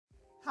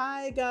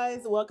Hi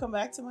guys, welcome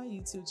back to my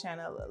YouTube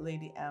channel,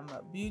 Lady M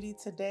Beauty.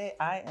 Today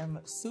I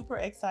am super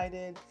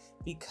excited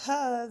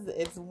because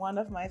it's one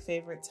of my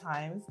favorite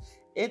times.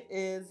 It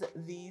is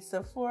the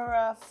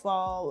Sephora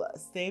Fall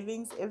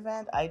Savings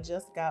event. I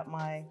just got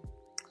my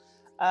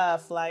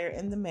flyer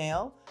in the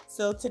mail.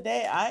 So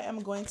today I am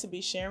going to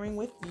be sharing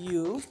with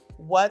you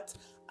what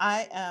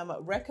I am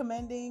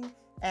recommending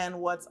and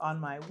what's on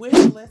my wish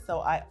list.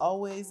 So I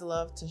always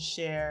love to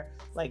share,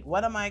 like,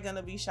 what am I going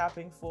to be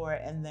shopping for,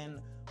 and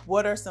then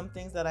what are some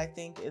things that I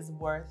think is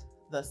worth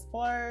the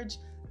splurge,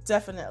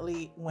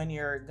 definitely when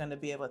you're going to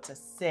be able to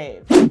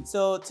save.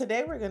 So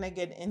today we're going to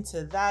get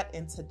into that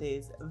in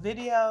today's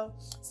video.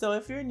 So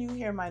if you're new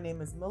here, my name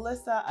is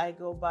Melissa. I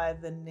go by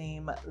the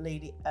name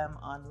Lady M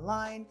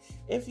online.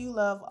 If you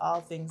love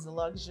all things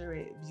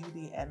luxury,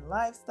 beauty, and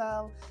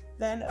lifestyle,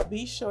 then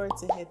be sure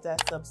to hit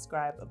that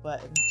subscribe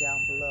button down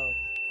below.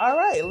 All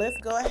right, let's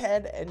go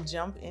ahead and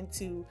jump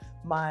into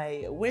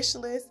my wish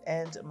list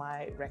and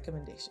my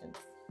recommendations.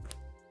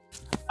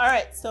 All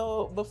right,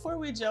 so before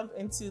we jump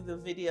into the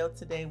video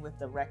today with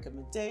the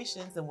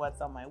recommendations and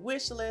what's on my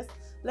wish list,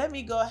 let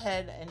me go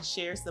ahead and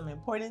share some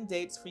important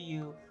dates for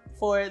you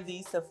for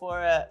the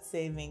Sephora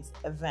Savings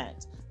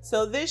event.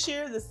 So this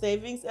year, the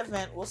savings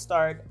event will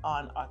start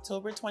on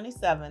October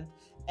 27th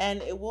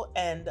and it will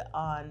end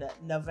on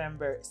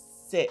November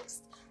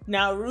 6th.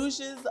 Now,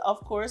 Rouges,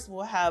 of course,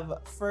 will have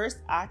first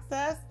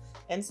access.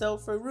 And so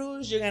for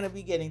Rouge, you're going to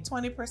be getting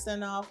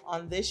 20% off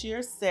on this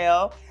year's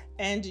sale.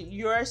 And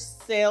your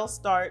sale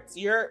starts,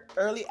 your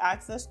early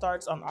access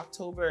starts on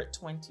October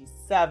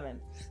 27th.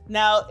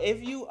 Now,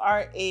 if you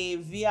are a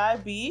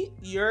VIB,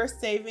 your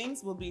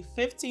savings will be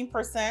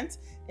 15%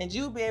 and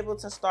you'll be able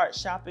to start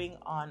shopping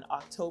on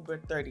October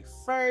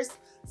 31st.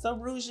 So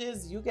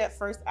Rouges, you get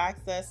first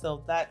access.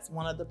 So that's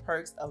one of the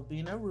perks of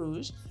being a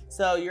Rouge.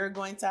 So you're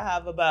going to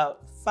have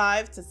about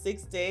 5 to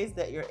 6 days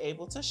that you're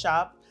able to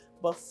shop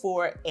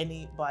before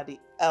anybody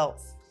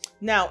else.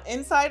 Now,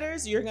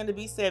 insiders, you're going to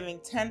be saving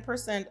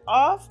 10%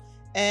 off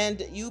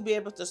and you'll be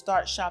able to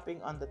start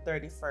shopping on the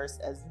 31st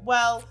as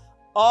well.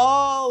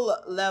 All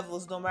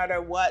levels, no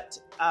matter what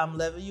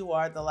level you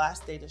are, the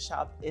last day to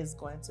shop is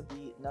going to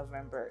be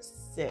November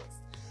 6th.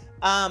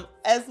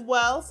 As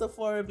well,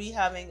 Sephora will be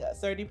having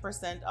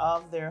 30%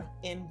 off their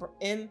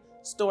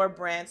in-store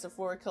brand.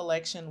 Sephora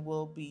collection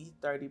will be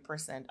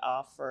 30%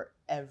 off for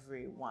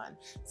everyone.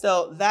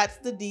 So that's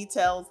the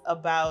details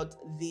about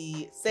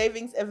the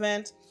savings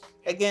event.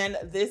 Again,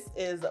 this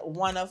is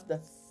one of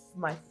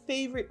my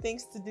favorite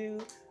things to do,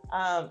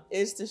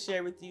 is to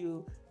share with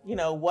you,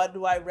 what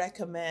do I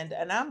recommend?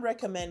 And I'm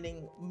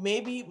recommending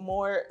maybe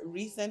more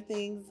recent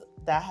things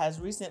that has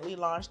recently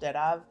launched that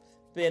I've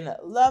been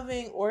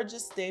loving, or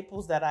just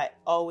staples that I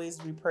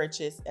always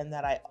repurchase and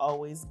that I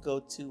always go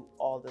to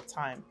all the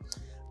time.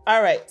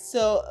 All right,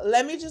 so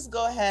let me just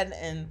go ahead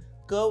and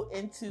go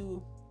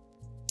into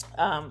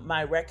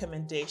my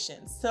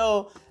recommendations.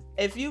 So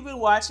if you've been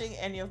watching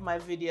any of my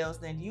videos,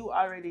 then you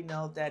already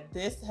know that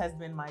this has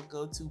been my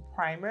go-to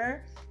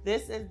primer.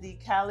 This is the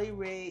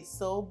CALIRAY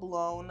So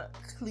Blown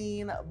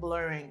Clean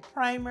Blurring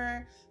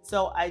Primer.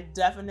 So I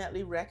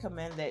definitely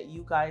recommend that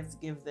you guys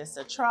give this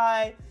a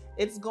try.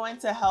 It's going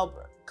to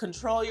help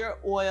control your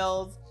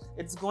oils.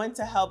 It's going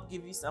to help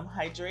give you some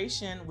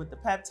hydration with the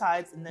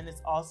peptides, and then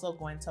it's also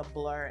going to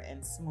blur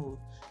and smooth.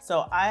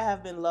 So I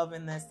have been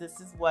loving this. This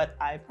is what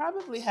I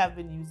probably have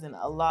been using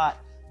a lot.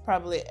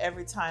 Probably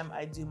every time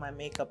I do my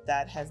makeup,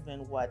 that has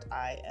been what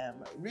I am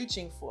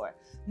reaching for.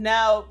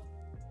 Now,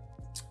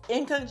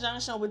 in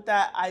conjunction with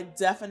that, I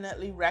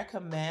definitely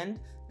recommend,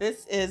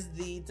 this is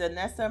the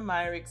DANESSA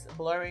MYRICKS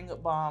Blurring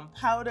Balm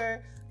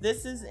Powder.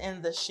 This is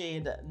in the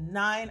shade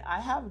 9. I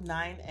have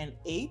 9 and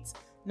 8.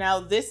 Now,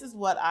 this is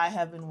what I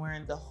have been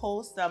wearing the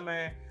whole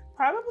summer,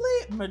 probably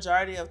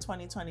majority of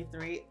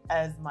 2023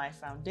 as my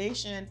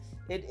foundation.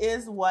 It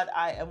is what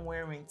I am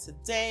wearing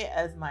today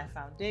as my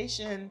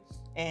foundation.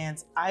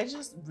 And I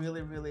just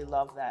really, really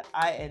love that.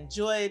 I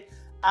enjoyed.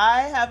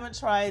 I haven't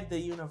tried the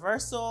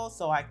universal,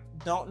 so I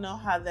don't know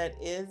how that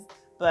is,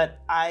 but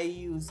I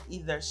use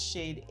either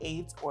shade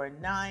 8 or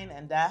 9,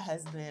 and that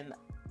has been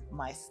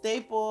my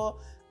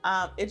staple.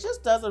 It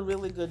just does a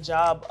really good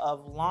job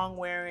of long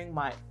wearing.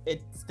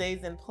 It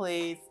stays in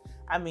place.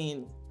 I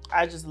mean,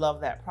 I just love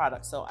that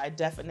product. So I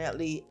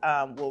definitely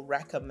will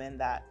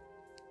recommend that.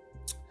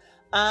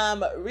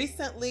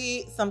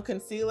 Recently, some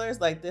concealers,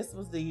 like this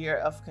was the year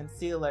of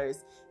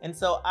concealers. And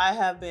so I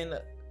have been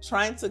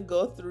trying to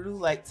go through,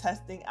 like,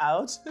 testing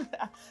out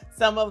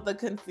some of the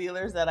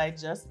concealers that I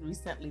just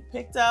recently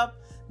picked up.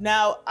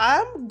 Now,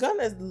 I'm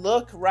gonna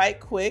look right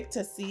quick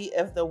to see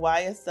if the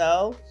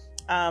YSL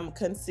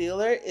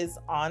concealer is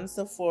on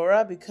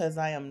Sephora, because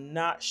I am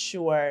not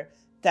sure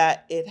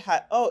that it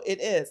had. Oh,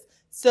 it is.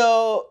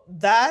 So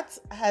that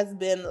has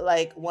been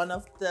like one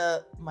of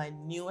my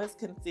newest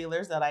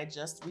concealers that I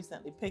just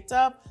recently picked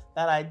up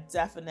that I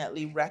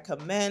definitely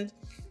recommend.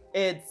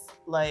 It's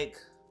like,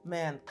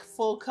 man,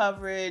 full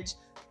coverage,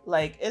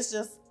 like, it's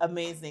just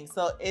amazing.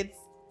 So it's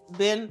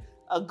been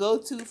a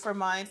go-to for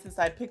mine since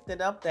I picked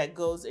it up that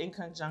goes in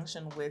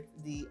conjunction with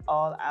the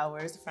All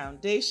Hours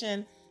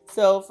foundation.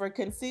 So for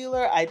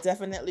concealer, I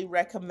definitely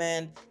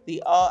recommend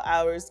the All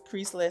Hours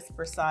Creaseless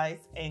Precise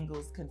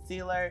Angles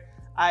Concealer.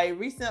 I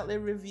recently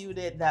reviewed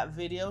it. That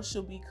video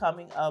should be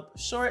coming up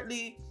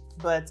shortly,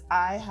 but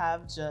I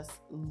have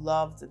just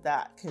loved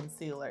that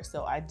concealer.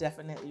 So I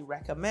definitely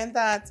recommend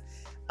that.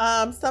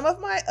 Some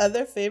of my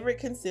other favorite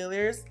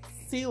concealers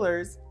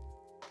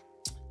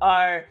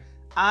are,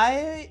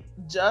 I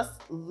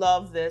just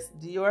love this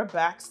Dior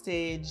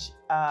Backstage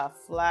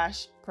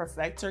Flash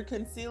Perfector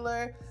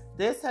Concealer.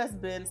 This has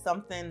been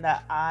something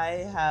that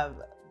I have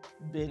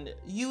been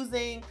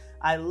using,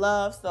 I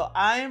love. So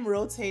I am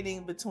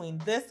rotating between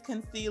this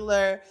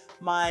concealer,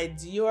 my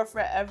Dior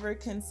Forever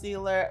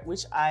concealer,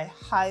 which I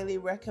highly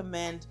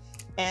recommend,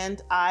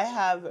 and I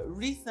have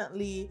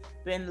recently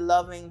been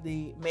loving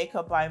the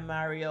Makeup by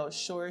Mario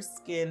Sure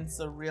Skin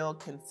Surreal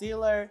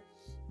Concealer.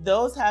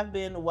 Those have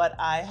been what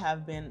I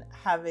have been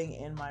having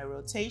in my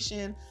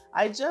rotation.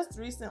 I just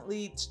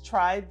recently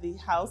tried the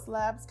House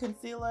Labs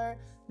concealer.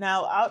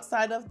 Now,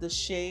 outside of the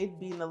shade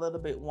being a little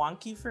bit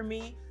wonky for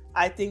me,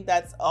 I think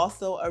that's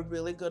also a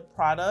really good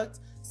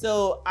product.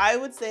 So I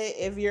would say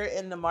if you're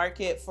in the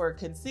market for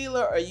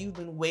concealer or you've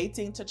been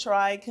waiting to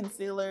try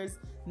concealers,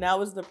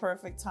 now is the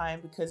perfect time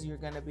because you're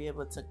going to be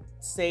able to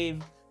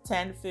save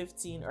 10,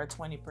 15, or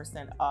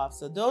 20% off.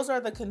 So those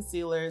are the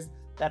concealers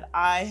that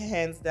I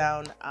hands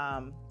down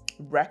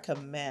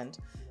recommend.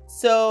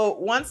 So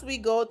once we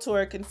go to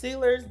our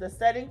concealers, the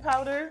setting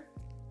powder,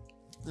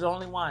 there's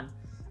only one.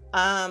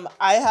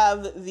 I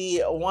have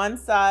the one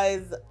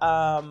size,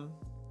 I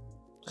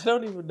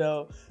don't even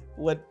know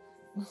what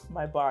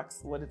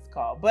it's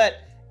called, but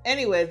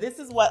anyway, this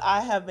is what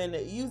I have been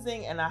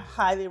using and I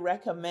highly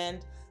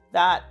recommend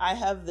that. I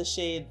have the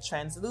shade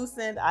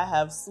Translucent, I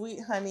have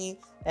Sweet Honey,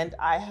 and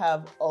I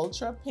have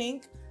Ultra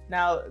Pink.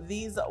 Now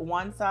these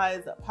one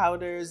size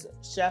powders,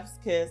 Chef's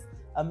Kiss,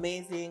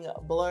 amazing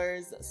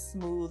blurs,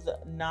 smooth,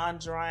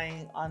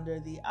 non-drying under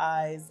the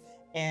eyes,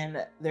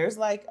 and there's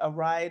like a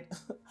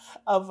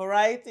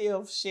variety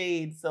of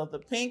shades. So the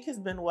pink has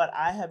been what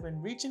I have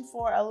been reaching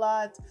for a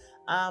lot,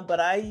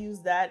 but I use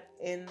that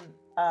in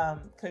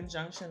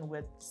conjunction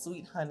with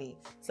Sweet Honey.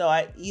 So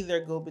I either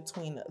go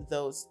between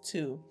those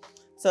two.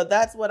 So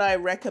that's what I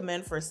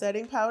recommend for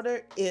setting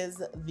powder,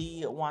 is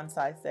the one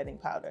size setting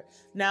powder.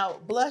 Now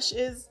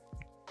blushes,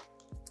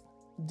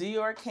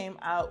 Dior came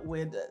out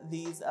with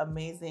these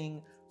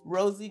amazing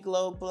Rosy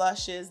Glow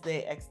blushes.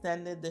 They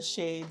extended the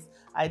shades.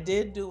 I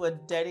did do a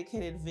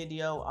dedicated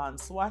video on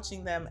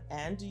swatching them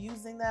and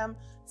using them,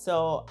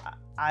 so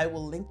I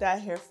will link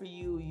that here for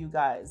you, you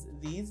guys.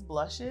 These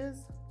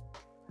blushes,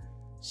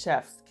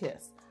 Chef's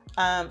Kiss.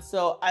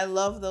 So I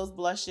love those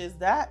blushes.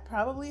 That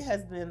probably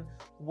has been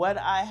what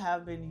I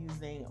have been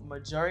using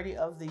majority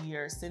of the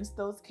year since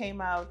those came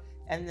out.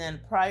 And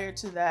then prior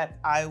to that,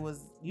 I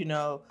was,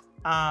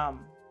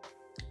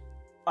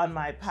 on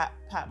my Pat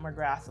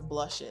McGrath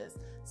blushes.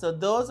 So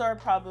those are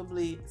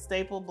probably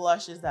staple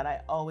blushes that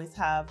I always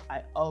have,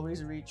 I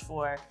always reach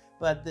for,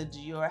 but the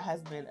Dior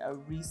has been a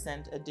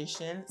recent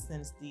addition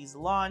since these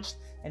launched.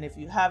 And if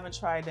you haven't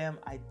tried them,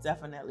 I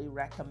definitely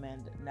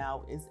recommend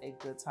now is a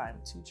good time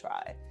to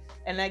try.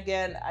 And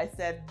again, I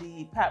said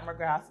the Pat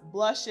McGrath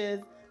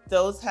blushes,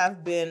 those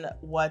have been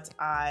what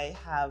I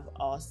have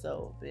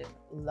also been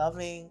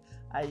loving.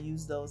 I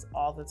use those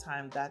all the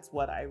time. That's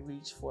what I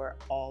reach for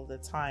all the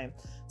time.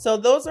 So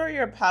those are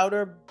your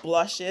powder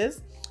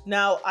blushes.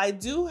 Now I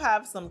do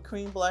have some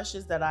cream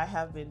blushes that I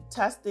have been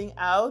testing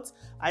out.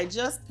 I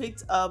just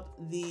picked up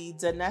the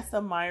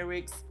DANESSA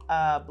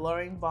MYRICKS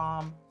Blurring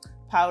Balm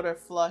Powder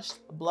Flush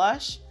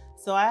Blush.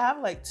 So I have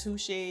like two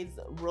shades,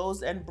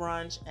 Rose and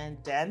Brunch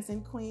and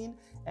Dancing Queen.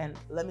 And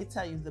let me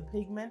tell you, the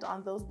pigment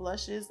on those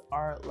blushes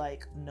are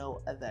like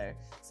no other.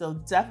 So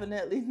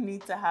definitely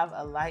need to have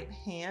a light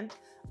hand.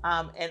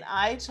 And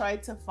I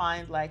tried to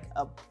find like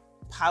a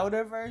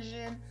powder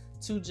version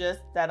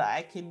that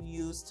I can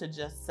use to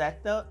just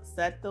set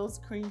those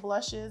cream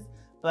blushes,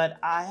 but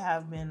I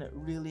have been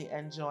really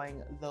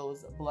enjoying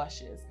those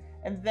blushes.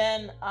 And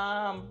then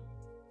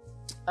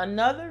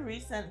another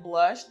recent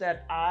blush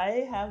that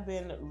I have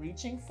been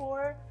reaching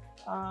for,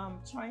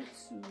 trying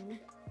to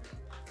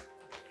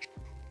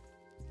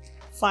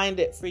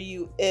find it for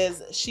you,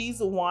 is She's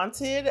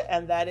Wanted,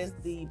 and that is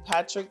the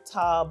Patrick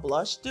Ta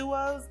Blush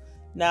Duos.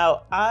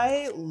 Now,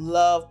 I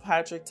love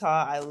Patrick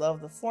Ta. I love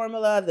the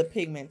formula, the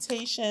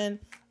pigmentation.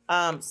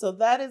 So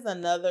that is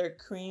another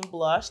cream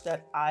blush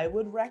that I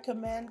would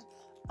recommend.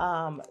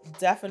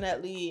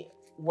 Definitely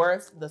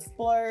worth the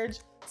splurge.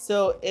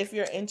 So if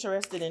you're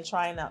interested in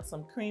trying out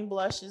some cream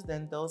blushes,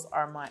 then those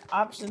are my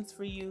options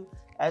for you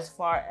as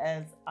far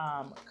as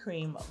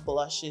cream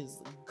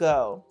blushes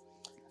go.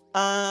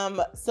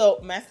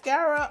 So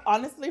mascara,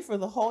 honestly, for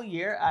the whole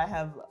year, I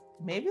have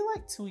maybe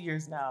like 2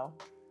 years now,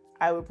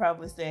 I would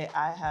probably say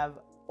I have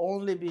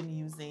only been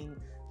using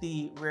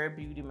the Rare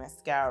Beauty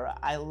mascara.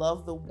 I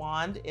love the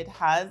wand. It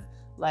has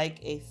like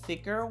a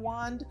thicker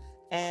wand,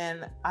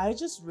 and I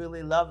just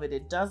really love it.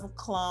 It doesn't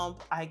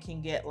clump. I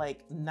can get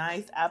like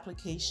nice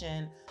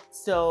application.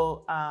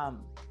 So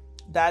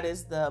that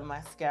is the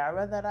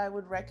mascara that I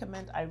would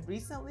recommend. I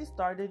recently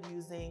started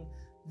using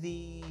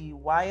the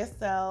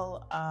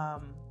YSL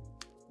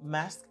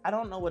I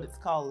don't know what it's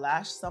called,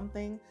 lash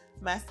something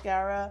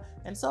mascara,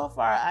 and so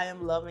far I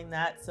am loving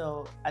that.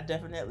 So I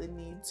definitely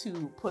need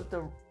to put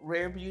the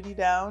Rare Beauty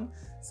down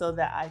so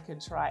that I can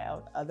try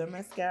out other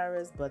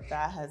mascaras, but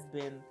that has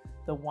been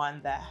the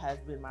one that has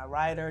been my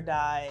ride or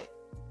die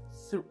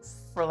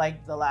for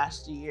like the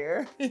last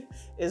year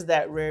is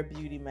that Rare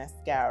Beauty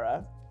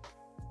mascara.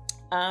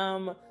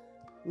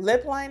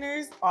 Lip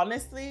liners,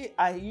 honestly,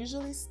 I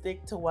usually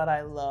stick to what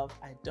I love.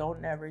 I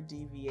don't never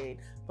deviate.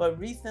 But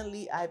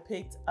recently I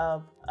picked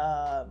up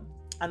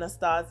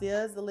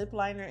Anastasia's lip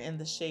liner in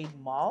the shade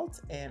Malt,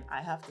 and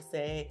I have to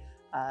say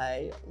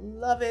I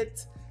love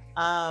it.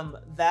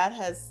 That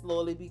has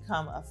slowly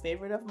become a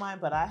favorite of mine,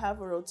 but I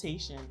have a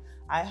rotation.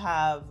 I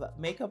have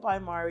Makeup by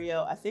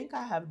Mario. I think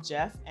I have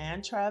Jeff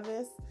and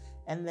Travis,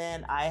 and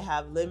then I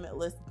have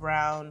Limitless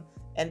Brown,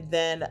 and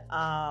then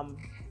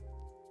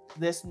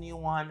this new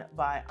one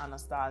by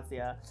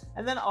Anastasia,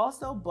 and then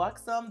also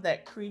Buxom,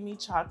 that creamy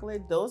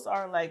chocolate. Those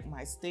are like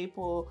my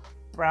staple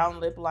brown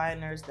lip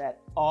liners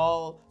that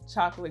all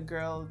chocolate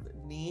girls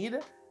need.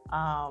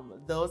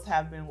 Those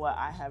have been what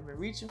I have been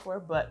reaching for,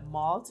 but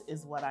Malt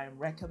is what I'm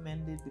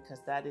recommended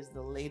because that is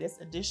the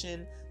latest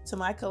addition to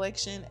my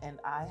collection, and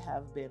I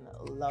have been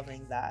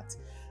loving that.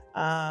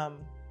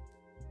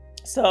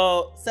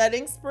 So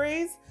setting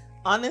sprays,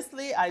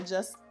 honestly, I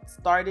just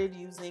started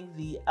using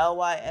the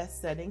LYS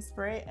setting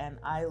spray and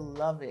I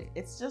love it.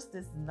 It's just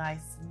this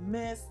nice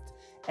mist,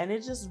 and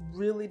it just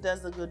really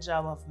does a good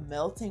job of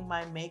melting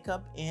my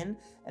makeup in.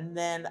 And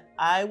then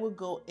I will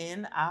go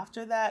in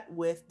after that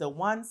with the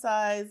One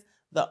Size,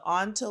 the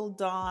Until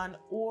Dawn,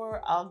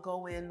 or I'll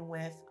go in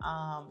with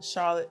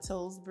Charlotte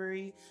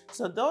Tilbury.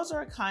 So those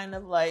are kind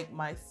of like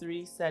my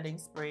 3 setting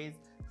sprays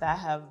that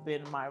have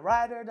been my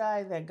ride or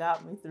die, that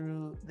got me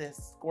through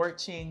this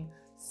scorching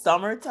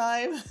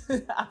summertime.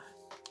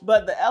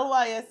 But the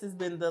LYS has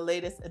been the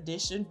latest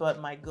addition,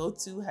 but my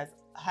go-to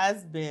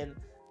has been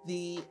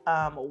the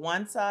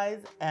One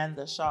Size and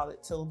the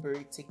Charlotte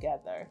Tilbury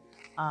together.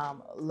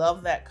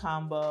 Love that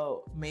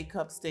combo.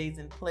 Makeup stays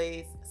in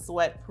place,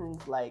 sweat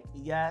proof, like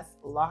yes,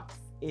 locks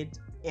it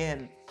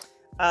in.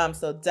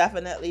 So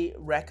definitely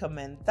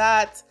recommend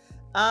that.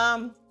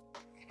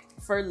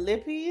 For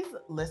lippies,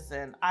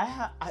 listen,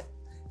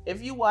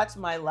 if you watch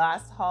my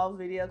last haul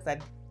video, because I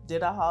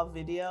did a haul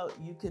video,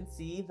 you can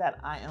see that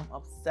I am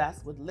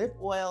obsessed with lip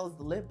oils,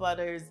 lip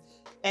butters,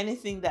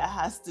 anything that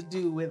has to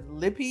do with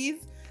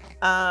lippies.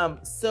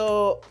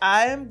 So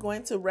I am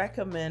going to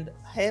recommend,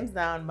 hands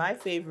down, my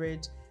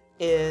favorite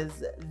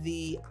is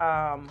the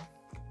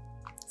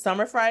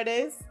Summer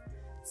Fridays.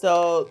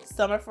 So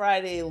Summer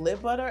Friday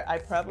lip butter, I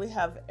probably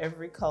have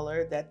every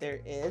color that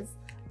there is.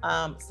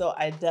 So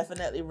I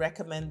definitely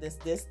recommend this.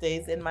 This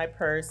stays in my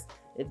purse.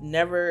 It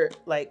never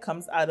like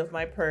comes out of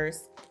my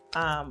purse.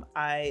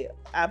 I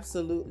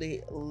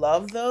absolutely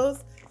love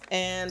those.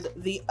 And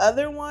the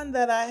other one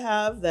that I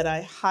have that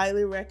I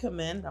highly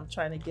recommend, I'm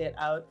trying to get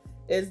out,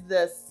 is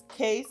this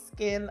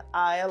K-Skin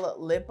Isle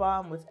Lip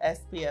Balm with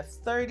SPF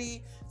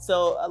 30.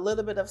 So a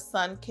little bit of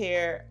sun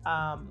care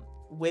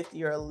with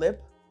your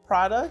lip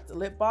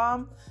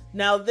balm.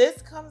 Now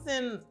this comes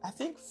in, I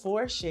think,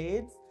 4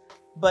 shades,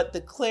 but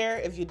the clear,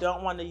 if you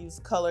don't want to use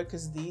color,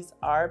 because these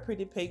are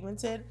pretty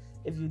pigmented,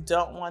 if you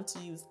don't want to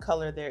use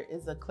color, there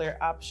is a clear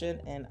option,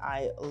 and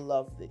I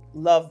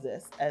love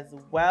this as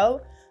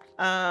well.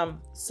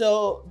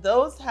 So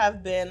those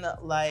have been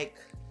like,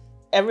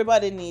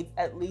 everybody needs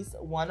at least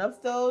one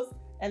of those.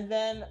 And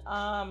then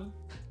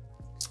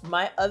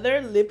my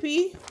other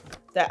lippy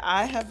that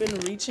I have been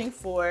reaching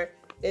for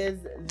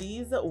is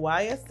these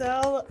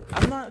YSL.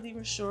 I'm not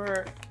even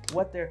sure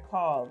what they're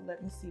called.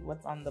 Let me see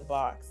what's on the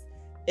box.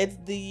 It's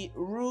the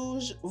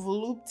Rouge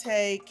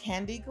Volupté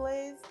Candy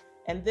Glaze.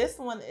 And this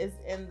one is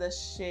in the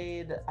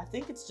shade, I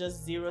think it's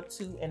just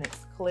 02, and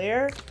it's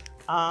clear.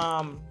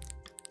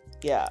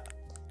 Yeah,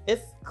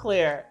 it's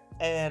clear.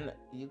 And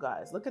you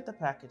guys, look at the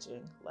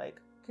packaging. Like,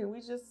 can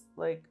we just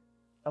like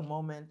a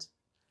moment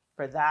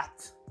for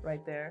that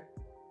right there?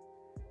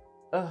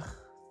 Ugh,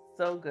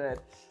 so good.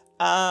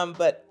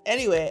 But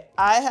anyway,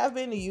 I have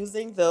been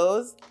using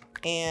those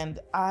and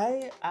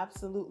I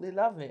absolutely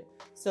love it.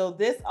 So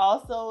this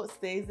also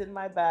stays in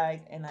my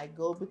bag, and I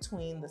go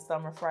between the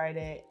Summer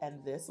Friday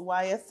and this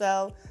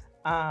YSL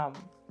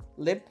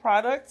lip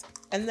product.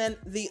 And then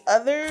the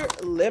other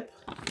lip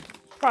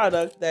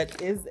product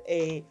that is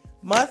a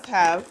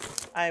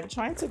must-have, I'm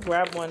trying to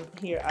grab one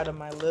here out of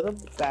my little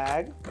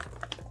bag,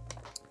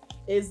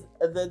 is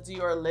the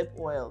Dior lip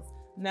oils.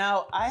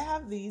 Now I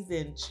have these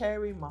in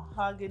cherry,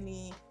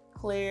 mahogany,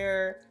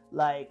 clear,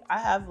 like I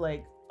have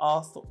like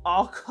also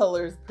all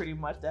colors pretty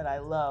much that I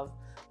love.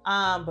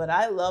 But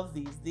I love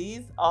these.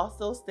 These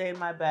also stay in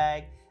my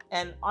bag,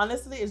 And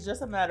honestly, it's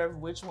just a matter of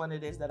which one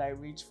it is that I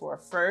reach for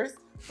first.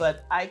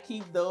 But I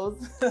keep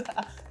those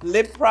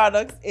lip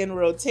products in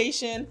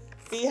rotation.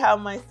 See how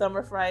my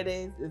Summer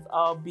Fridays is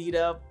all beat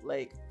up?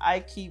 Like, I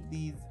keep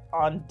these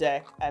on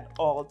deck at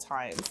all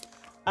times.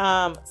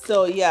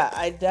 So yeah,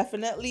 I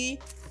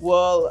definitely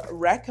will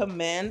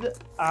recommend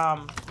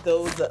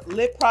those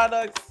lip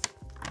products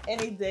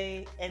any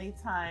day,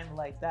 anytime.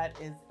 Like, that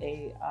is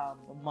a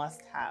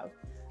must-have.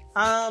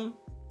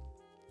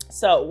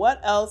 So what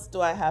else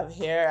do I have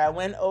here? I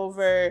went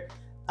over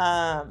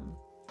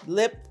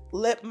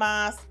lip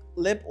mask,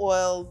 lip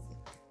oils,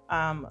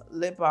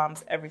 lip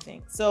balms,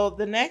 everything. So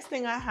the next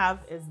thing I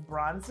have is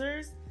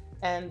bronzers.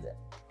 And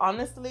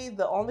honestly,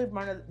 the only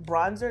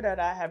bronzer that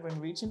I have been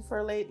reaching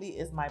for lately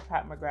is my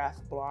Pat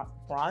McGrath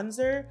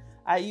bronzer.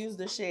 I use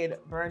the shade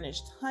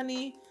Burnished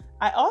Honey.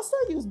 I also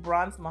use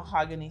Bronze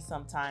Mahogany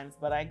sometimes,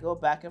 but I go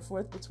back and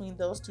forth between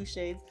those two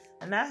shades.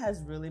 And that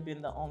has really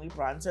been the only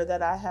bronzer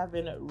that I have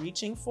been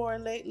reaching for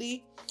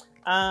lately.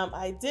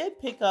 I did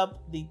pick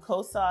up the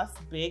KOSAS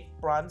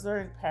Baked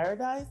Bronzer in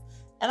Paradise,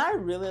 and I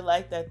really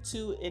like that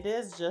too. It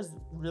is just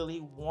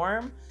really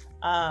warm.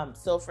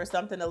 So for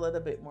something a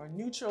little bit more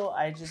neutral,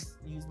 I just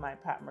use my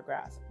Pat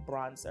McGrath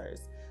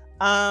bronzers.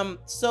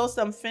 So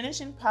some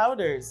finishing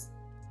powders.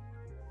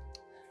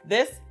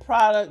 This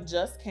product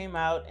just came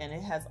out and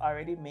it has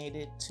already made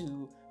it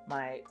to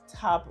my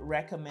top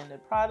recommended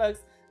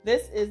products.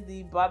 This is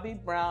the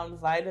Bobbi Brown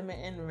Vitamin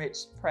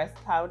Enriched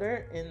Pressed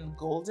Powder in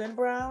Golden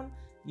Brown.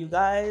 You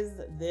guys,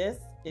 this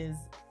is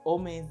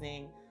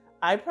amazing.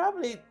 I'm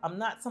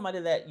not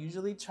somebody that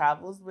usually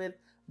travels with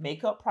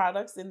makeup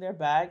products in their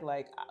bag.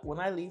 Like,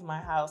 when I leave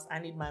my house, I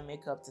need my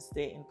makeup to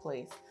stay in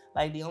place.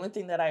 Like, the only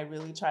thing that I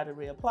really try to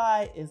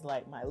reapply is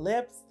like my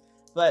lips.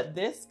 But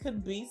this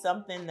could be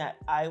something that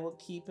I will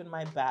keep in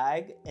my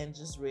bag and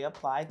just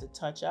reapply to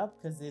touch up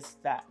because it's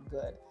that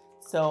good.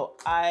 So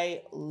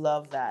I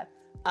love that.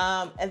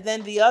 And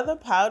then the other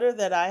powder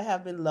that I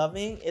have been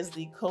loving is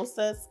the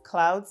KOSAS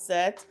Cloud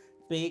Set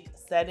Bake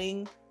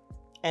Setting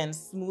and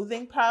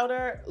Smoothing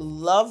Powder.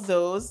 Love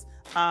those.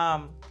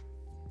 I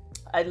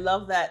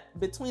love that.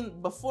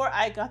 Before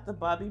I got the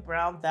Bobbi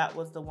Brown, that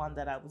was the one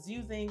that I was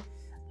using.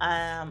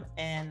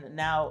 And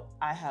now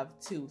I have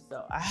two,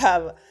 so I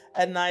have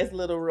a nice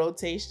little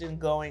rotation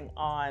going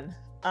on.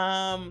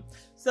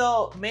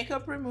 So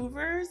makeup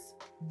removers,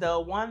 the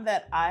one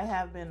that I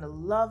have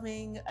been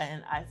loving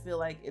and I feel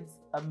like it's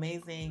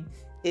amazing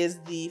is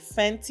the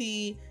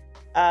Fenty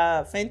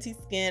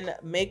Skin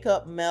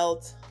Makeup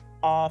Melt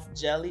Off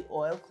Jelly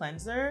Oil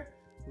Cleanser.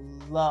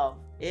 Love.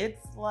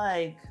 It's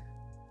like,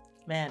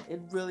 man,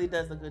 it really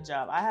does a good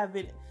job. I have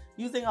been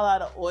using a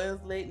lot of oils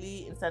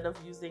lately instead of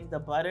using the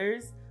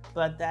butters,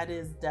 but that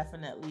is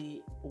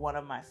definitely one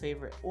of my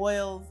favorite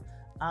oils.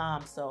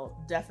 So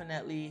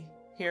definitely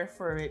here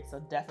for it. So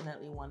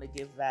definitely want to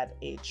give that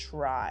a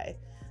try.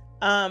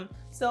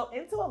 So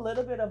into a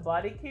little bit of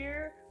body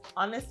care.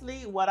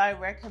 Honestly, what I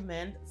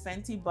recommend,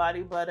 Fenty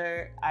Body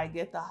Butter. I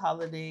get the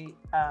holiday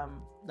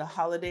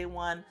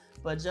one,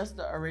 but just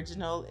the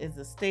original is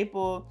a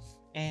staple.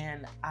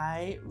 And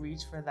I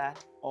reach for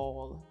that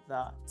all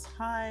the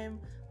time.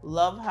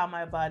 Love how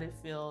my body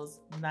feels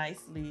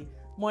nicely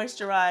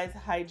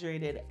moisturized,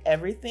 hydrated,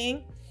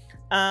 everything.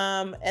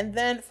 And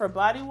then for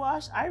body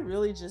wash, I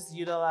really just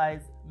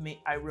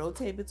I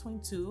rotate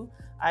between two.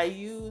 I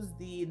use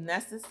the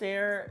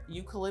Necessaire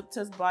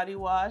Eucalyptus body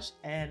wash,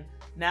 and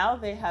now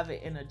they have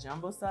it in a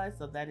jumbo size,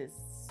 so that is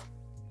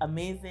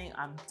amazing.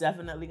 I'm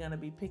definitely going to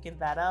be picking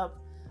that up,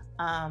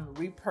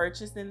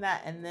 repurchasing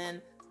that. And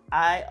then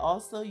I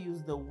also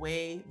use the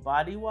Way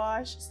body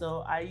wash.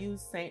 So I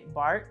use St.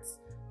 Bart's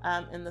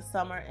in the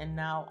summer, and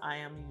now I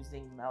am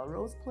using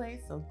Melrose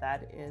Place. So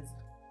that is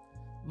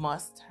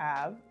must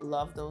have.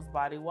 Love those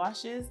body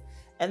washes.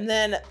 And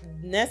then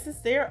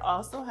Necessaire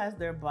also has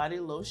their body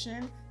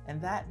lotion, and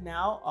that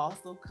now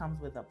also comes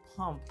with a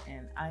pump.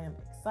 And I am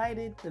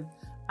excited because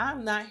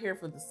I'm not here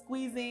for the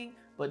squeezing,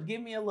 but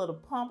give me a little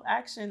pump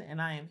action and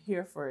I am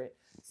here for it.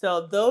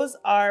 So those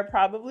are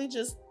probably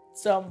just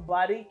some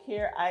body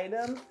care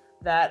items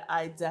that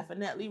I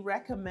definitely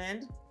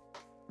recommend.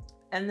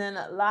 And then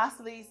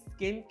lastly,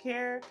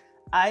 skincare.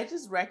 I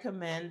just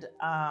recommend,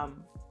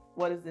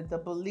 what is it? The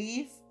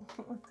Believe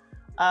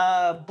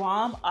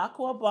Balm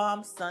Aqua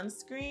Balm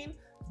Sunscreen.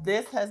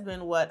 This has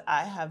been what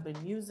I have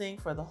been using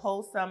for the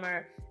whole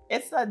summer.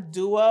 It's a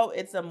duo.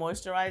 It's a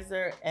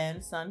moisturizer and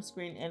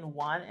sunscreen in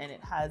one, and it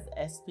has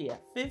SPF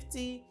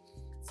 50.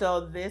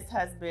 So this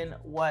has been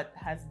what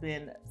has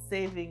been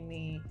saving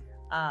me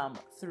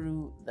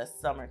through the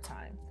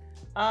summertime.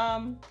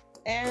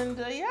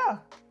 Yeah,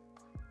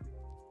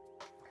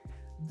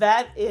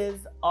 that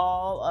is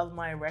all of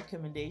my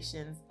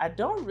recommendations. I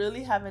don't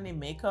really have any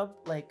makeup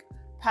like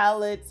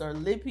palettes or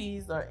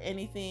lippies or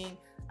anything.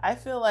 I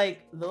feel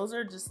like those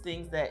are just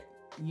things that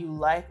you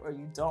like or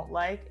you don't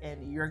like,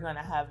 and you're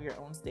gonna have your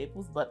own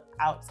staples. But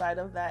outside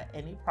of that,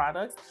 any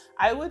products,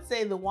 I would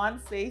say the one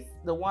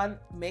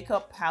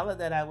makeup palette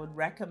that I would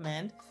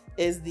recommend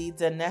is the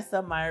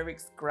DANESSA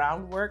MYRICKS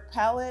Groundwork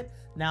palette.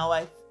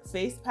 Now,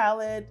 face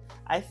palette,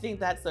 I think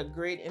that's a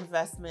great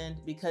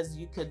investment because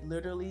you could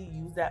literally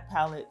use that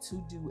palette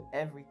to do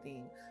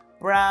everything: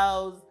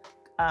 brows,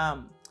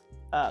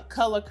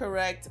 color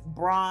correct,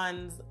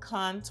 bronze,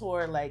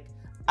 contour, like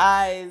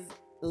eyes,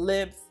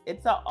 lips.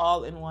 It's an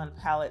all-in-one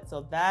palette,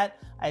 so that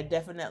I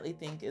definitely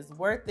think is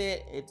worth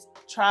it. It's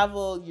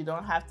travel, you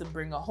don't have to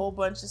bring a whole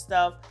bunch of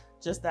stuff,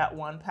 just that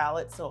one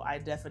palette. So I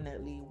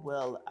definitely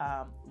will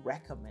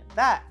recommend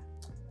that.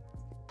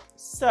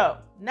 So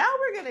now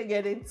we're gonna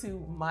get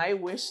into my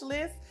wish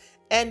list.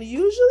 And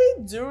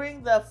usually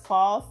during the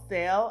fall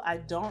sale, I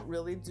don't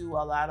really do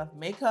a lot of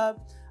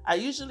makeup. I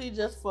usually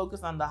just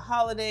focus on the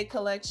holiday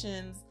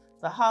collections,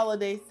 the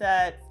holiday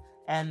sets,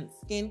 and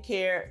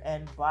skincare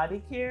and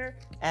body care.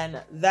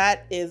 And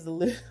that is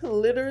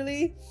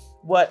literally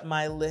what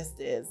my list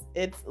is.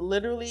 It's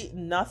literally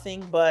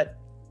nothing but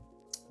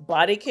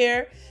body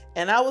care.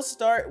 And I will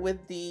start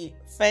with the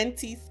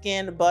Fenty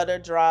Skin Butter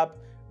Drop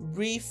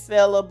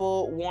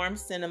Refillable Warm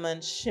Cinnamon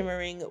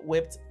Shimmering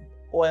Whipped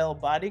Oil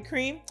Body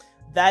Cream.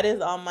 That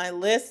is on my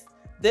list.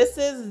 This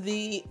is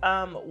the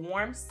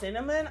warm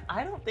cinnamon.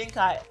 I don't think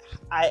I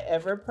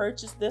ever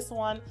purchased this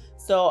one,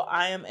 so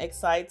I am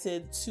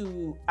excited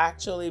to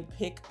actually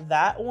pick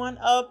that one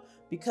up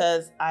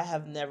because I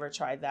have never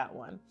tried that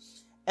one.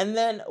 And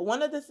then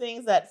one of the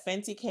things that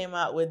Fenty came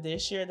out with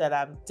this year that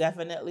I'm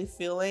definitely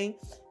feeling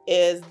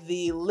is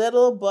the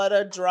Little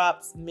Butter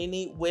Drops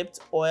Mini Whipped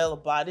Oil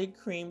Body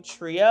Cream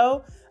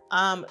Trio.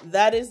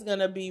 That is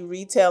gonna be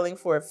retailing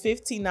for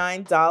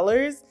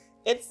 $59.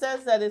 It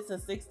says that it's a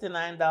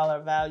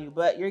 $69 value,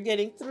 but you're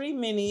getting 3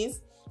 minis.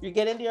 You're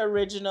getting the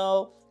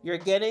original, you're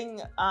getting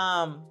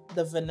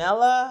the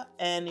vanilla,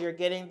 and you're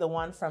getting the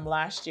one from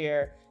last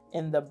year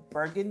in the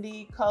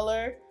burgundy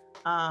color.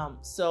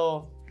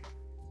 So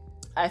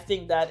I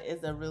think that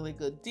is a really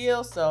good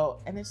deal. So,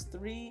 and it's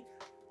 3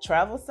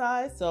 travel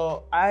size,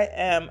 so I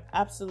am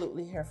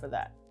absolutely here for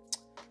that.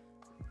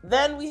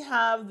 Then we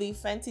have the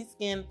Fenty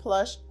Skin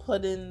Plush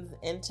Puddings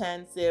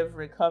Intensive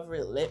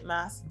Recovery Lip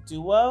Mask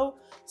Duo.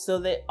 So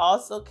they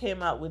also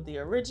came out with the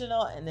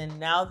original, and then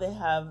now they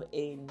have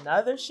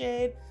another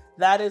shade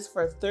that is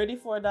for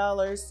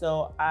 $34.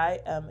 So I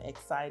am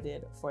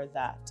excited for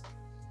that.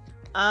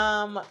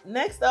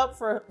 Next up,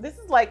 this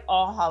is like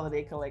all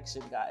holiday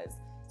collection, guys.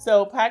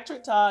 So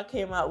Patrick Ta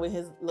came out with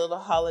his little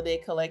holiday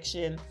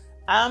collection.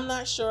 I'm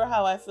not sure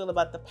how I feel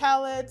about the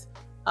palette.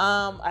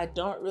 I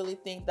don't really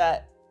think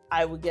that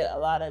I would get a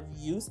lot of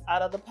use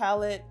out of the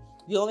palette.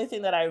 The only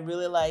thing that I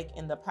really like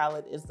in the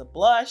palette is the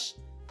blush.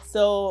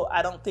 So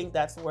I don't think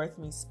that's worth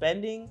me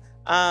spending,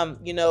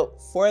 you know,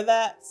 for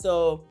that.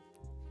 So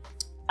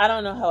I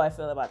don't know how I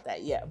feel about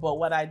that yet. But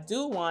what I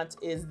do want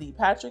is the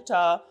Patrick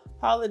Ta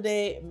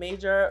Holiday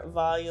Major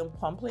Volume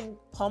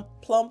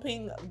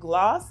Plumping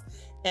Gloss.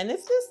 And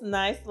it's this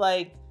nice,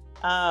 like,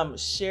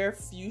 sheer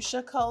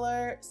fuchsia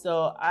color.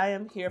 So I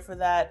am here for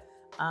that.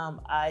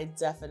 I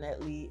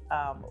definitely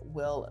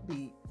will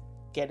be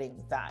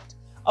getting that.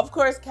 Of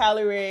course,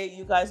 CALIRAY,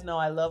 you guys know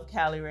I love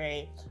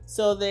CALIRAY.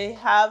 So they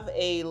have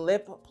a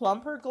lip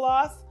plumper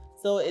gloss.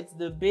 So it's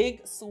the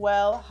Big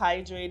Swell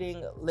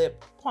Hydrating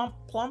Lip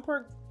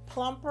Plumper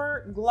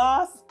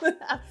gloss.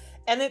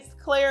 And it's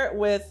clear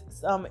with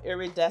some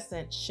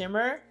iridescent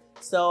shimmer.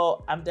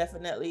 So I'm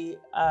definitely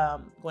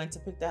going to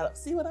pick that up.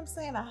 See what I'm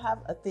saying? I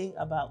have a thing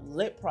about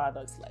lip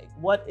products. Like,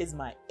 what is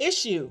my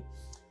issue?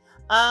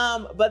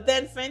 But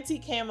then Fenty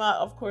came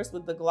out, of course,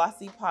 with the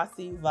Glossy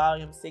Posse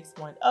Volume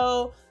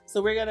 6.0.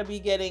 So we're gonna be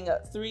getting a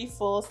 3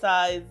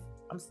 full-size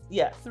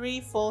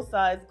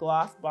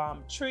gloss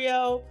bomb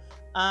trio.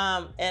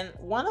 And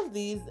one of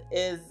these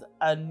is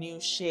a new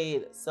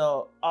shade.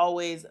 So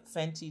always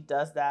Fenty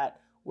does that,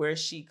 where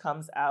she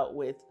comes out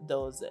with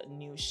those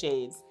new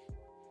shades.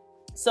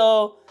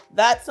 So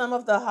that's some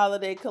of the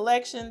holiday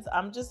collections.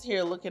 I'm just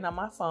here looking on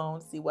my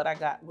phone, see what I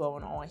got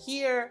going on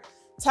here.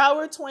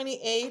 Tower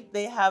 28,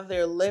 they have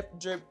their Lip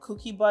Drip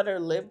Cookie Butter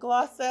Lip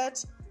Gloss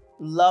set.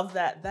 Love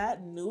that.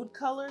 That nude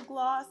color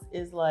gloss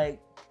is like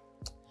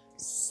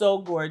so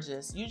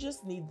gorgeous. You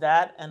just need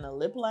that and a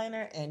lip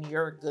liner and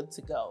you're good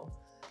to go.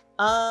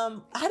 I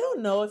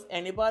don't know if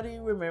anybody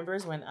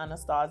remembers when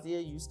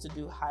Anastasia used to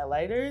do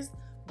highlighters.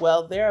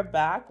 Well, they're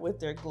back with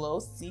their Glow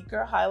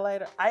Seeker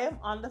highlighter. I am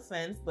on the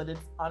fence, but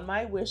it's on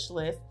my wish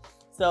list.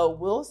 So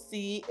we'll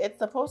see.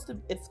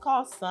 It's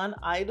called Sun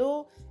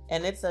Idol,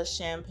 and it's a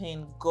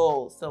champagne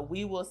gold. So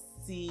we will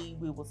see.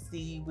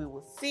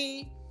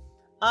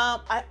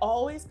 I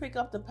always pick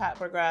up the Pat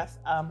McGrath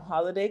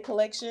holiday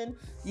collection.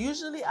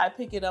 Usually I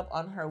pick it up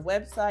on her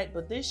website,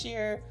 but this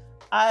year,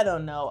 I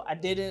don't know. I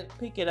didn't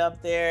pick it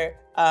up there.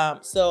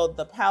 So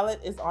the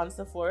palette is on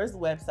Sephora's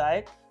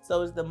website.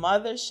 So it's the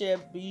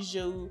Mothership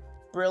Bijou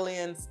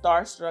Brilliant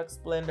Starstruck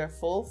Splendor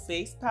Full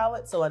Face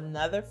Palette. So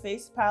another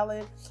face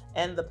palette.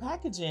 And the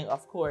packaging,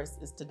 of course,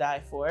 is to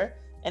die for.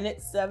 and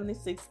it's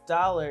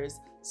 $76.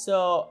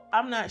 So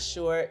I'm not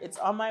sure. It's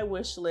on my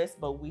wish list,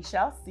 but we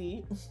shall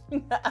see.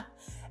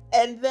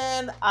 And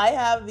then I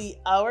have the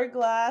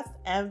Hourglass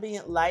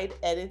Ambient Light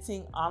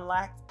Editing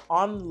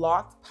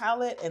Unlocked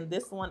palette, and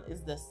this one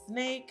is the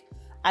snake.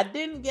 I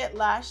didn't get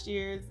last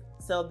year's,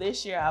 so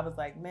this year I was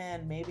like,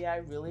 man, maybe I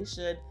really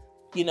should,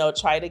 you know,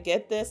 try to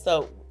get this.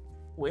 So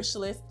wish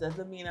list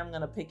doesn't mean I'm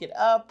gonna pick it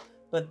up,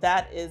 but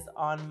that is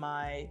on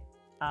my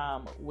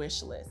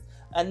wish list.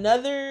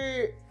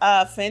 Another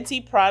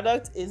Fenty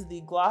product is the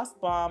Gloss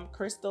Bomb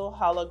Crystal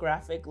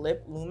Holographic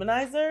Lip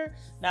Luminizer.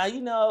 Now, you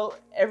know,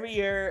 every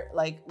year,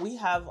 like, we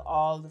have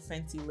all the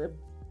Fenty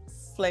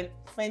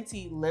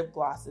lip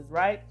glosses,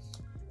 right?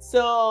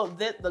 So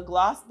the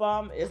Gloss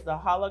Bomb is the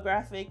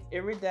holographic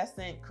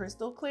iridescent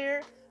crystal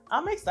clear.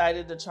 I'm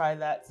excited to try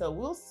that, so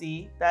we'll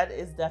see. That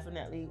is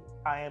definitely,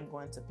 I am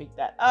going to pick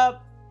that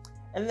up.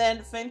 And then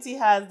Fenty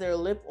has their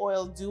lip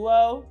oil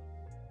duo.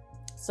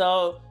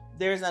 So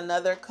there's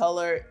another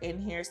color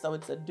in here, so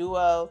it's a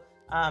duo.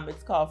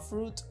 It's called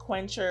Fruit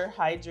Quencher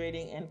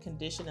Hydrating and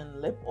Conditioning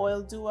Lip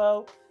Oil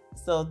Duo.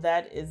 So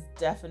that is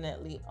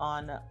definitely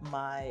on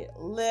my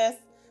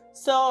list.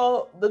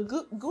 So the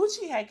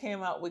Gucci had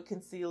came out with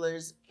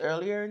concealers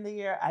earlier in the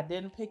year. I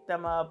didn't pick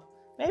them up,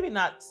 maybe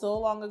not so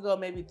long ago,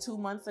 maybe 2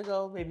 months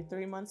ago, maybe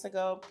 3 months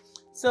ago.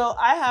 So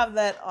I have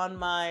that on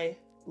my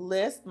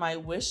list, my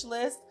wish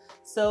list.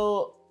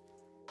 So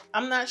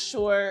I'm not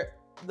sure.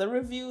 The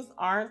reviews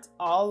aren't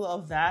all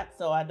of that,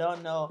 so I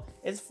don't know.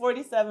 It's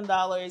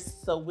 $47,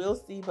 so we'll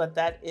see, but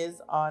that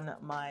is on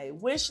my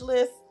wish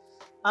list.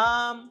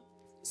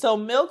 So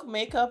Milk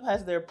Makeup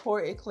has their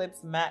Pore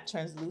Eclipse Matte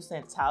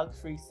Translucent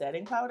Talc-Free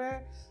Setting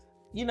Powder.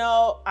 You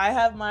know, I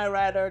have my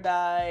ride or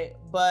die,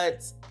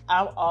 but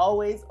I'm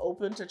always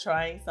open to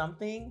trying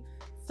something.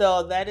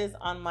 So that is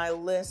on my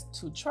list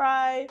to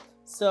try.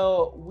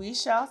 So we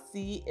shall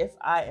see if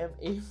I am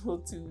able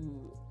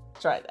to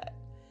try that.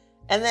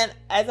 And then,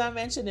 as I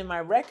mentioned in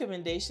my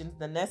recommendations,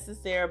 the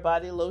Necessaire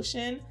Body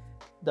Lotion,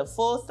 the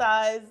full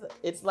size,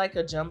 it's like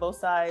a jumbo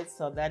size,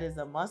 so that is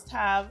a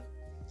must-have.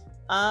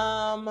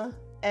 And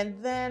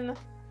then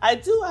I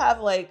do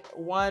have like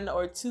 1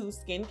 or 2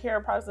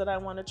 skincare products that I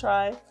want to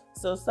try.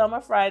 So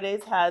Summer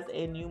Fridays has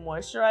a new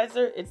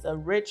moisturizer. It's a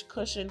Rich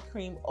Cushion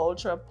Cream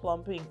Ultra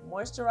Plumping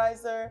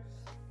Moisturizer.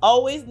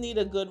 Always need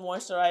a good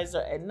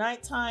moisturizer at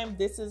nighttime.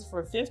 This is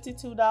for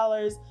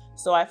 $52.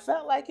 So I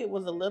felt like it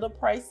was a little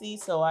pricey,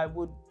 so I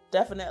would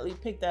definitely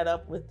pick that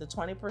up with the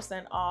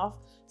 20% off.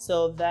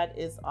 So that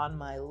is on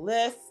my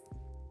list.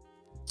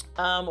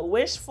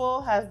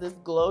 Wishful has this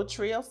Glow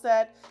Trio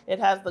set. It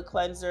has the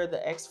cleanser,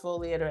 the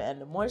exfoliator,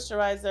 and the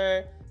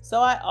moisturizer.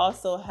 So I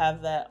also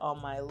have that on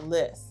my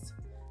list.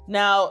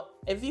 Now,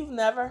 if you've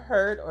never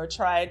heard or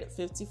tried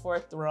 54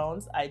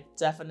 Thrones, I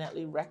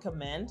definitely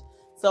recommend.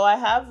 So I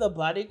have the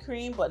body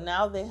cream, but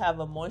now they have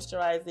a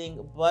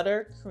moisturizing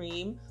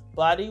buttercream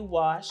body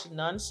wash,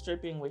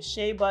 non-stripping with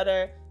shea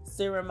butter,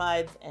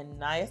 ceramides, and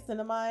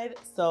niacinamide.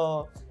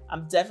 So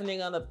I'm definitely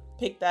gonna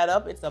pick that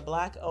up. It's a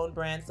Black-owned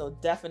brand, so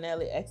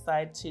definitely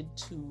excited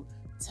to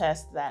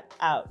test that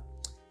out.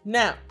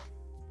 Now,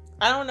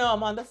 I don't know,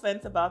 I'm on the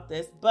fence about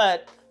this,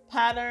 but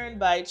Pattern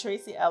by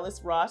Tracy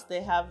Ellis Ross,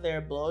 they have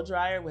their blow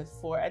dryer with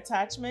 4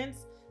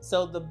 attachments.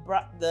 So the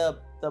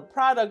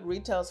product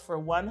retails for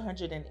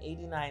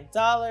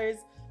 $189.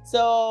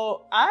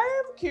 So I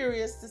am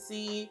curious to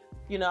see,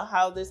 you know,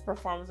 how this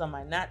performs on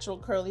my natural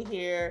curly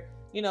hair.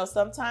 You know,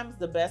 sometimes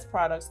the best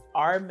products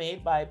are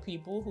made by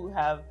people who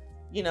have,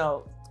 you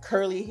know,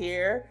 curly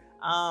hair.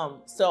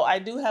 So I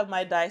do have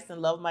my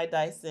Dyson, love my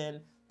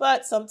Dyson,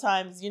 but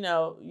sometimes, you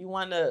know, you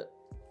want to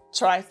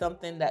try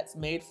something that's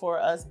made for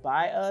us,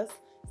 by us.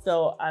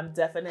 So I'm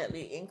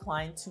definitely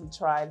inclined to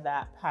try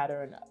that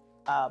Pattern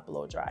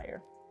blow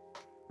dryer.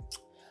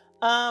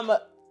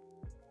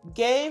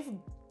 Gave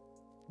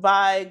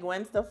by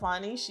Gwen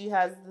Stefani, she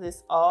has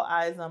this All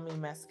Eyes on Me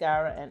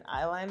mascara and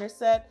eyeliner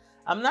set.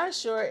 I'm not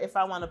sure if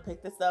I want to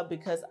pick this up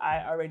because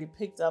I already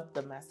picked up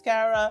the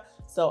mascara,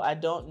 so I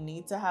don't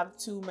need to have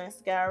 2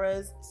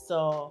 mascaras.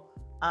 So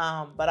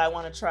but I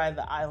want to try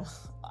the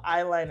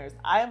eyeliners.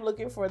 I am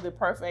looking for the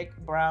perfect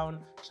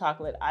brown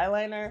chocolate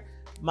eyeliner.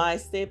 My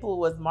staple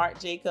was Marc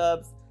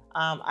Jacobs.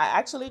 I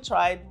actually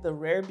tried the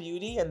Rare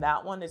Beauty, and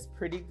that one is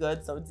pretty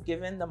good. So it's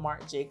given the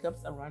Marc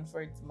Jacobs a run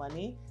for its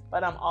money,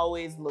 but I'm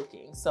always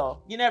looking,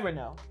 so you never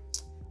know.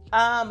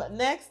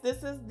 Next,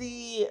 this is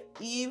the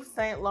Yves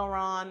Saint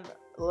Laurent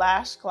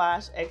Lash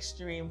Clash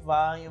Extreme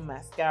Volume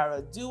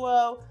Mascara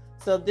Duo.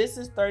 So this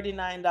is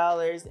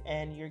 $39,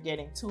 and you're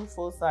getting 2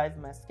 full-size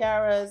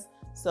mascaras.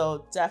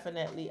 So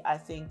definitely, I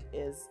think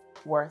is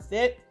worth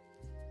it.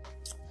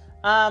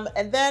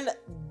 And then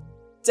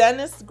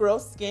Dennis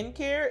Gross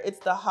Skincare, it's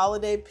the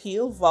Holiday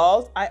Peel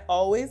Vault. I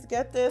always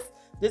get this.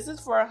 This is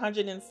for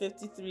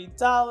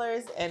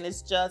 $153, and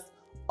it's just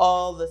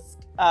all the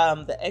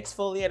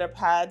exfoliator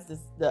pads,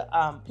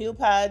 the peel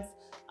pads,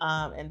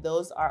 and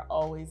those are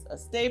always a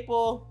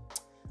staple.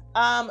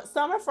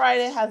 Summer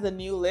Friday has a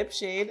new lip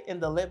shade in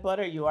the lip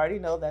butter. You already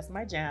know that's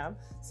my jam.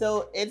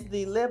 So it's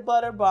the Lip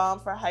Butter Balm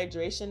for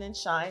Hydration and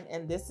Shine,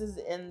 and this is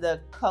in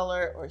the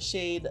color or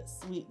shade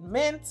Sweet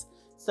Mint.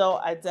 So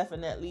I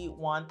definitely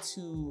want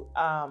to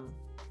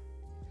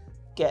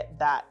get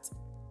that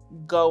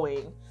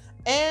going.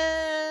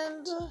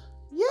 And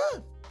yeah,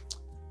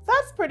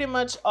 that's pretty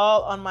much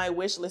all on my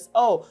wish list.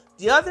 Oh,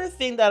 the other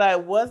thing that I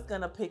was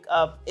gonna pick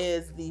up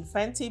is the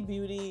Fenty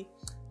Beauty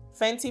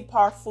Fenty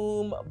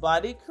Parfum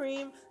body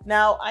cream.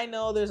 Now, I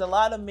know there's a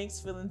lot of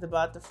mixed feelings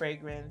about the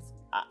fragrance.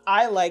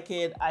 I like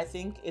it. I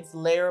think it's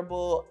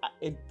layerable.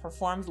 It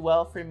performs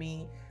well for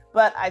me.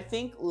 But I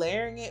think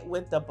layering it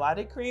with the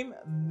body cream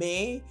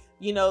may,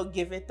 you know,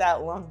 give it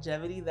that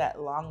longevity,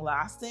 that long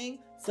lasting.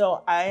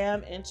 So I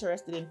am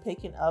interested in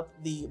picking up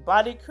the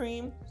body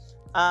cream.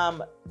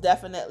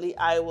 Definitely,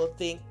 I will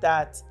think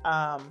that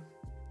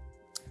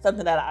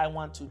something that I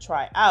want to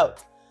try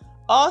out.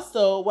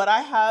 Also, what I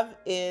have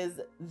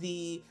is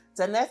the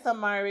DANESSA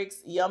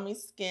MYRICKS Yummy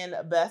Skin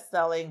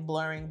Best-Selling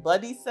Blurring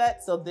Buddy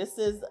Set. So this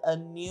is a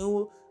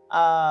new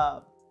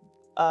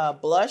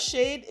blush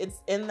shade.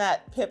 It's in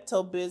that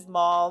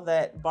Pepto-Bismol,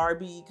 that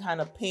Barbie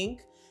kind of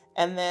pink.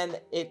 And then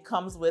it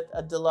comes with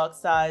a deluxe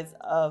size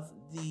of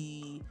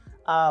the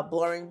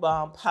Blurring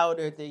Balm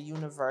Powder, the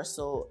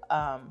universal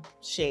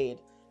shade.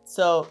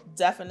 So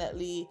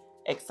definitely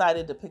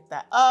excited to pick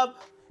that up.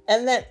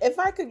 And then if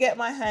I could get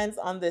my hands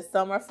on this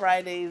Summer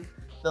Fridays,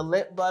 the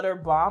Lip Butter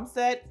Balm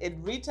set, it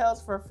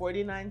retails for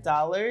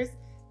 $49.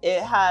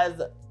 It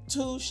has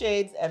 2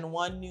 shades and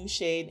 1 new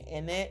shade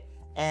in it.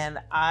 And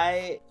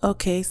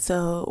okay,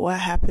 so what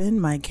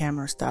happened? My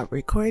camera stopped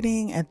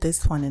recording at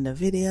this point in the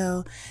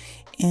video,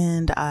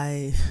 and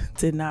I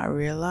did not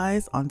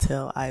realize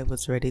until I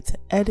was ready to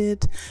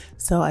edit.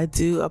 So I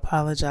do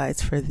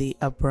apologize for the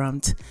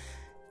abrupt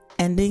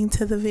ending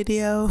to the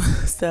video.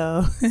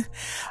 So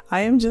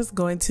I am just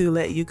going to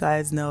let you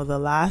guys know the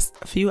last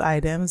few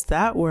items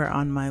that were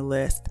on my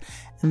list,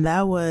 and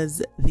that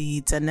was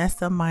the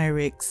DANESSA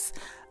MYRICKS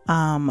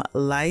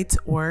Light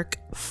Work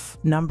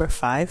number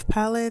 5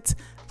 palette.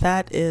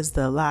 That is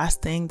the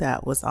last thing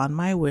that was on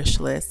my wish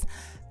list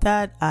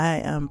that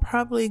I am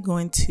probably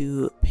going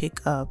to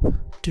pick up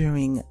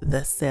during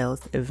the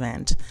sales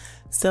event.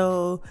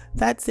 So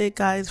that's it,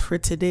 guys, for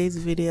today's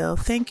video.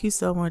 Thank you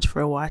so much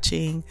for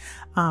watching.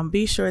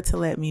 Be sure to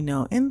let me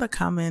know in the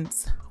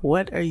comments,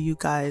 what are you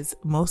guys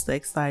most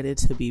excited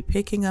to be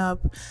picking up?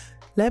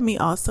 Let me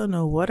also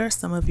know what are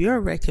some of your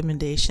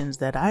recommendations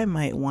that I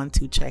might want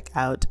to check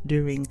out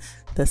during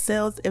the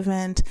sales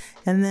event,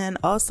 and then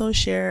also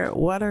share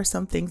what are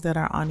some things that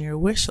are on your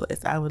wish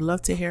list. I would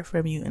love to hear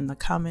from you in the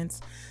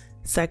comments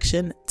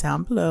section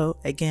down below.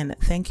 Again,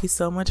 thank you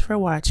so much for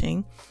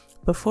watching.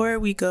 Before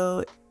we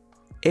go,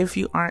 if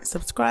you aren't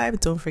subscribed,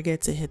 don't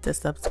forget to hit the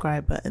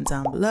subscribe button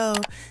down below,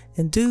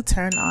 and do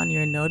turn on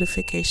your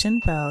notification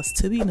bells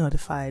to be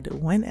notified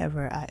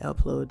whenever I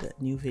upload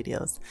new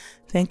videos.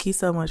 Thank you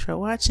so much for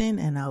watching,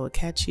 and I will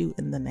catch you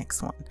in the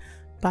next one.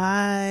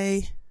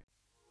 Bye.